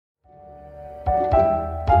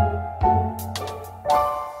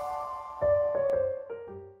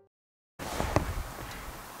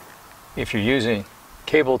If you're using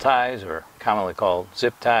cable ties, or commonly called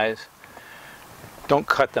zip ties, don't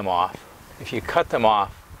cut them off. If you cut them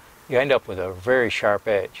off, you end up with a very sharp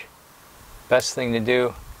edge. Best thing to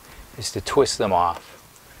do is to twist them off.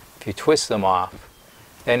 If you twist them off,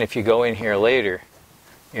 then if you go in here later,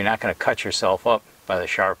 you're not going to cut yourself up by the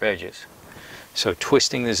sharp edges. So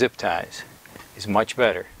twisting the zip ties is much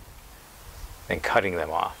better than cutting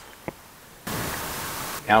them off.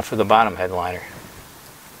 Now for the bottom headliner.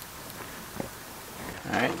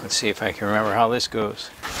 Alright, let's see if I can remember how this goes.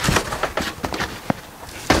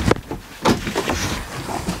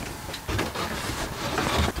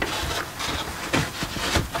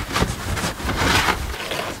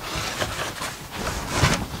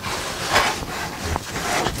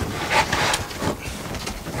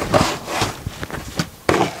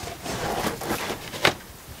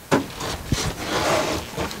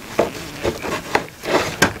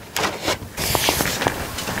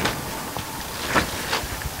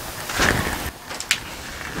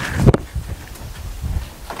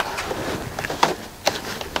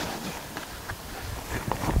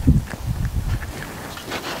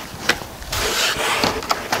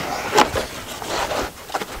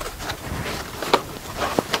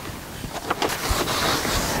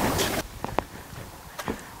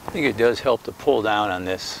 I think it does help to pull down on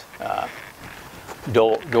this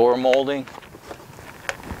door molding,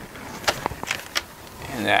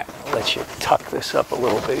 and that lets you tuck this up a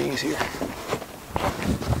little bit easier.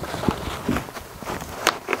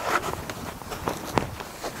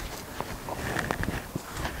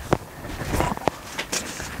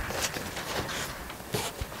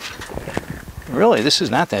 Really, this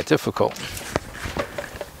is not that difficult.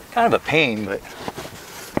 Kind of a pain, but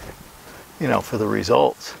you know, for the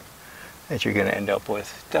results that you're going to end up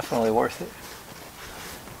with, definitely worth it.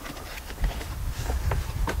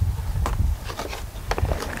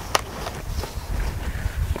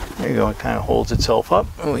 There you go, it kind of holds itself up,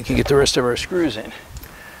 and we can get the rest of our screws in.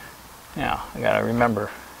 Now, I got to remember,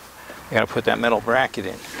 I got to put that metal bracket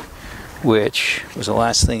in, which was the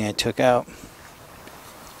last thing I took out.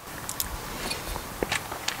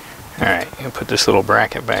 Alright, I'm going to put this little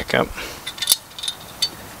bracket back up.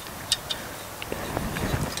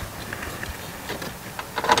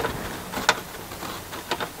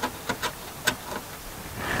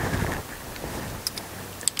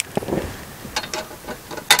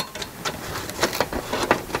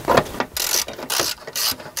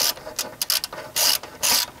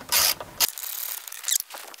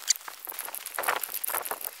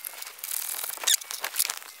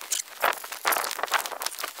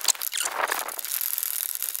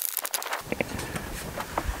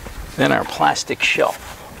 Then our plastic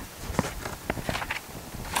shelf.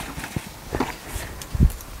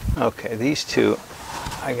 Okay, these two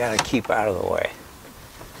I gotta keep out of the way,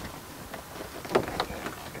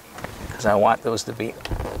 because I want those to be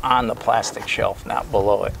on the plastic shelf, not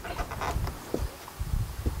below it.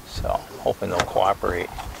 So I'm hoping they'll cooperate.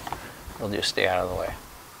 They'll just stay out of the way.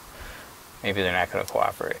 Maybe they're not going to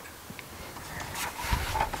cooperate.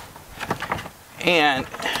 And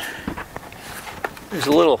there's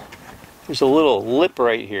a little lip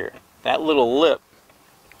right here. That little lip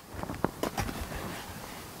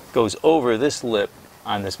goes over this lip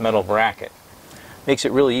on this metal bracket. Makes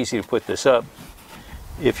it really easy to put this up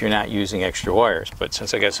if you're not using extra wires. But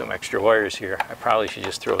since I got some extra wires here, I probably should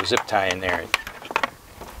just throw a zip tie in there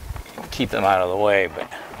and keep them out of the way. But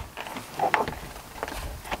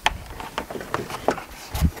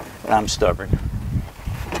I'm stubborn.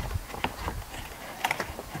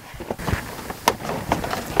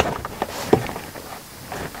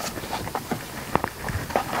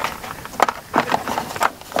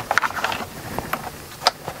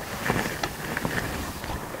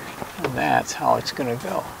 That's how it's going to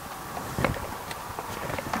go.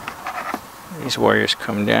 These wires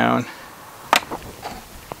come down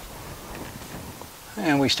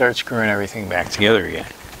and we start screwing everything back together again.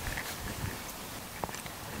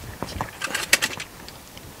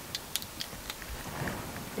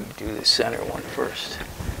 Do the center one first.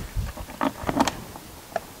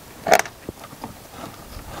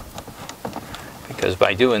 Because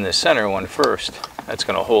by doing the center one first, that's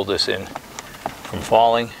going to hold this in from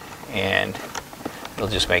falling, and it'll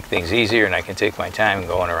just make things easier, and I can take my time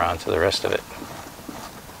going around to the rest of it.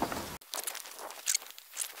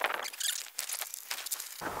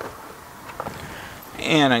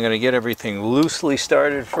 And I'm going to get everything loosely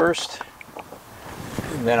started first,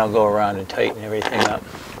 and then I'll go around and tighten everything up.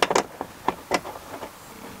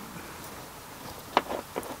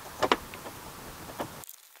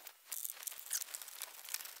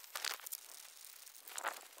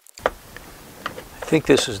 think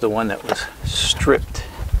this is the one that was stripped.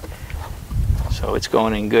 So it's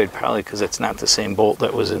going in good, probably because it's not the same bolt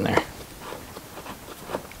that was in there.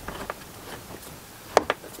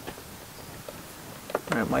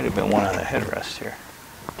 Or it might have been one on the headrest here.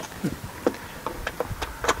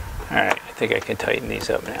 Alright, I think I can tighten these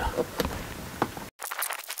up now.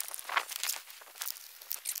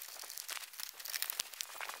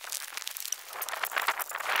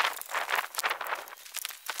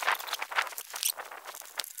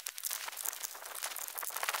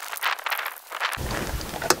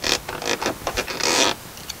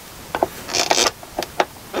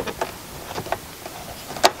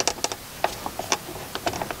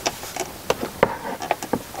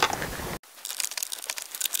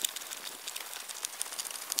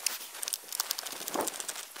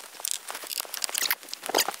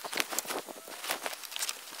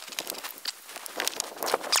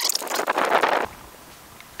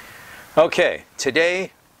 Okay,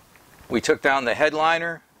 today we took down the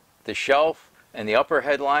headliner, the shelf, and the upper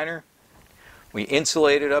headliner. We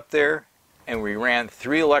insulated up there and we ran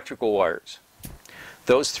 3 electrical wires.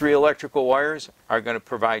 Those 3 electrical wires are going to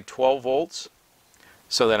provide 12 volts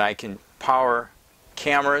so that I can power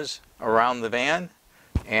cameras around the van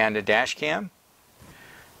and a dash cam.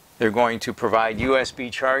 They're going to provide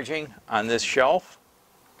USB charging on this shelf.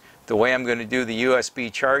 The way I'm going to do the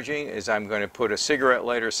USB charging is I'm going to put a cigarette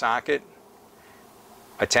lighter socket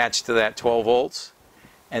attached to that 12 volts,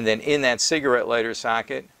 and then in that cigarette lighter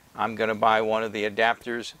socket I'm going to buy one of the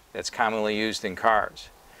adapters that's commonly used in cars.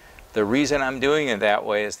 The reason I'm doing it that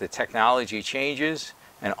way is the technology changes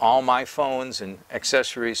and all my phones and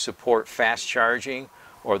accessories support fast charging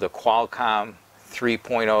or the Qualcomm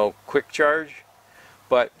 3.0 quick charge,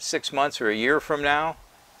 but 6 months or a year from now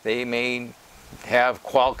they may have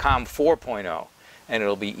Qualcomm 4.0, and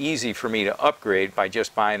it'll be easy for me to upgrade by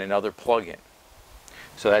just buying another plug-in.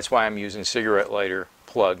 So that's why I'm using cigarette lighter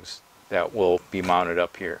plugs that will be mounted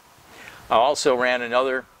up here. I also ran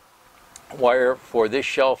another wire for this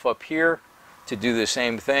shelf up here to do the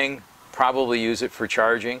same thing, probably use it for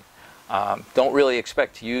charging. Don't really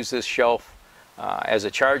expect to use this shelf as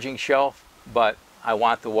a charging shelf, but I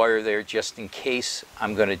want the wire there just in case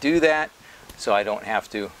I'm going to do that, so I don't have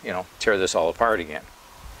to, tear this all apart again.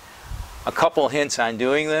 A couple hints on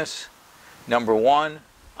doing this. Number one,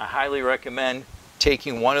 I highly recommend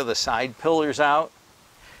taking one of the side pillars out.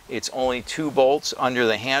 It's only 2 bolts under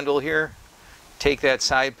the handle here. Take that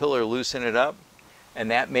side pillar, loosen it up,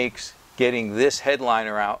 and that makes getting this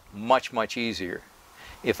headliner out much, much easier.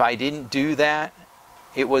 If I didn't do that,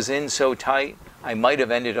 it was in so tight, I might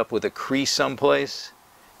have ended up with a crease someplace,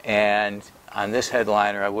 and on this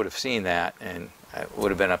headliner I would have seen that and it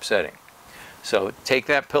would have been upsetting. So take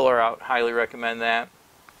that pillar out, highly recommend that.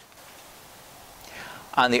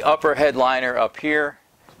 On the upper headliner up here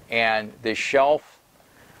and the shelf,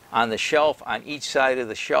 on the shelf, on each side of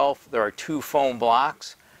the shelf, there are 2 foam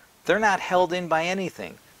blocks. They're not held in by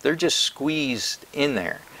anything. They're just squeezed in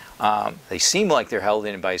there. They seem like they're held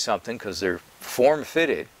in by something because they're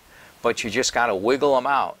form-fitted, but you just got to wiggle them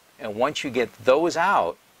out. And once you get those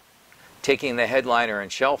out, taking the headliner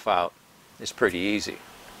and shelf out is pretty easy.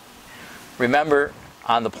 Remember,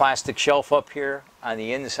 on the plastic shelf up here, on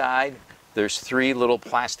the inside, there's 3 little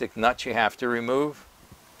plastic nuts you have to remove,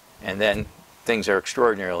 and then things are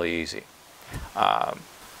extraordinarily easy.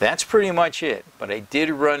 That's pretty much it, but I did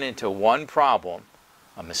run into one problem,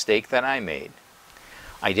 a mistake that I made.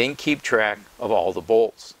 I didn't keep track of all the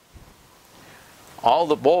bolts. All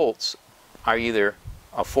the bolts are either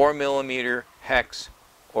a 4mm hex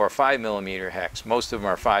or a 5mm hex. Most of them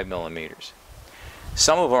are 5mm.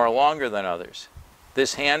 Some of them are longer than others.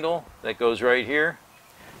 This handle that goes right here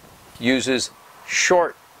uses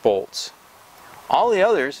short bolts. All the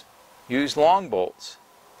others use long bolts.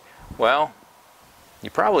 Well, you're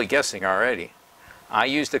probably guessing already. I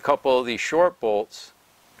used a couple of these short bolts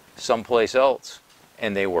someplace else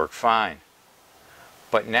and they work fine.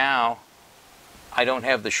 But now I don't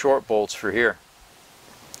have the short bolts for here.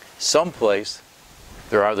 Someplace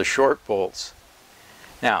there are the short bolts.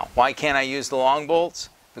 Now, why can't I use the long bolts?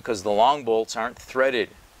 Because the long bolts aren't threaded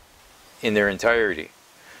in their entirety.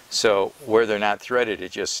 So where they're not threaded,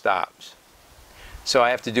 it just stops. So I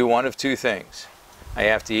have to do one of 2 things. I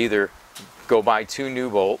have to either go buy 2 new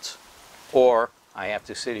bolts, or I have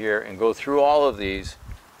to sit here and go through all of these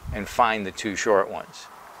and find the 2 short ones.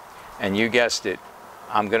 And you guessed it,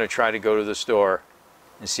 I'm going to try to go to the store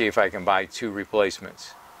and see if I can buy 2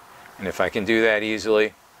 replacements. And if I can do that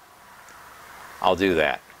easily, I'll do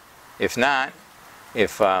that. If not,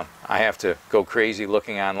 if I have to go crazy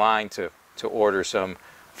looking online to order some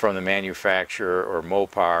from the manufacturer or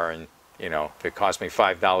Mopar, and you know, if it costs me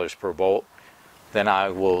 $5 per bolt, then I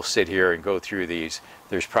will sit here and go through these.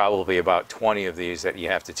 There's probably about 20 of these that you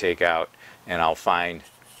have to take out, and I'll find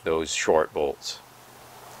those short bolts.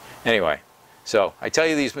 Anyway, so I tell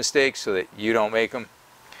you these mistakes so that you don't make them,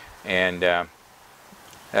 and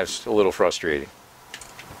that's a little frustrating.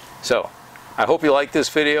 So I hope you liked this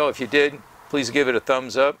video. If you did, please give it a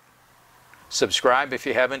thumbs up. Subscribe if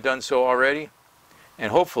you haven't done so already,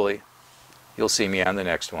 and hopefully you'll see me on the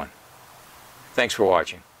next one. Thanks for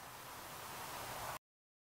watching.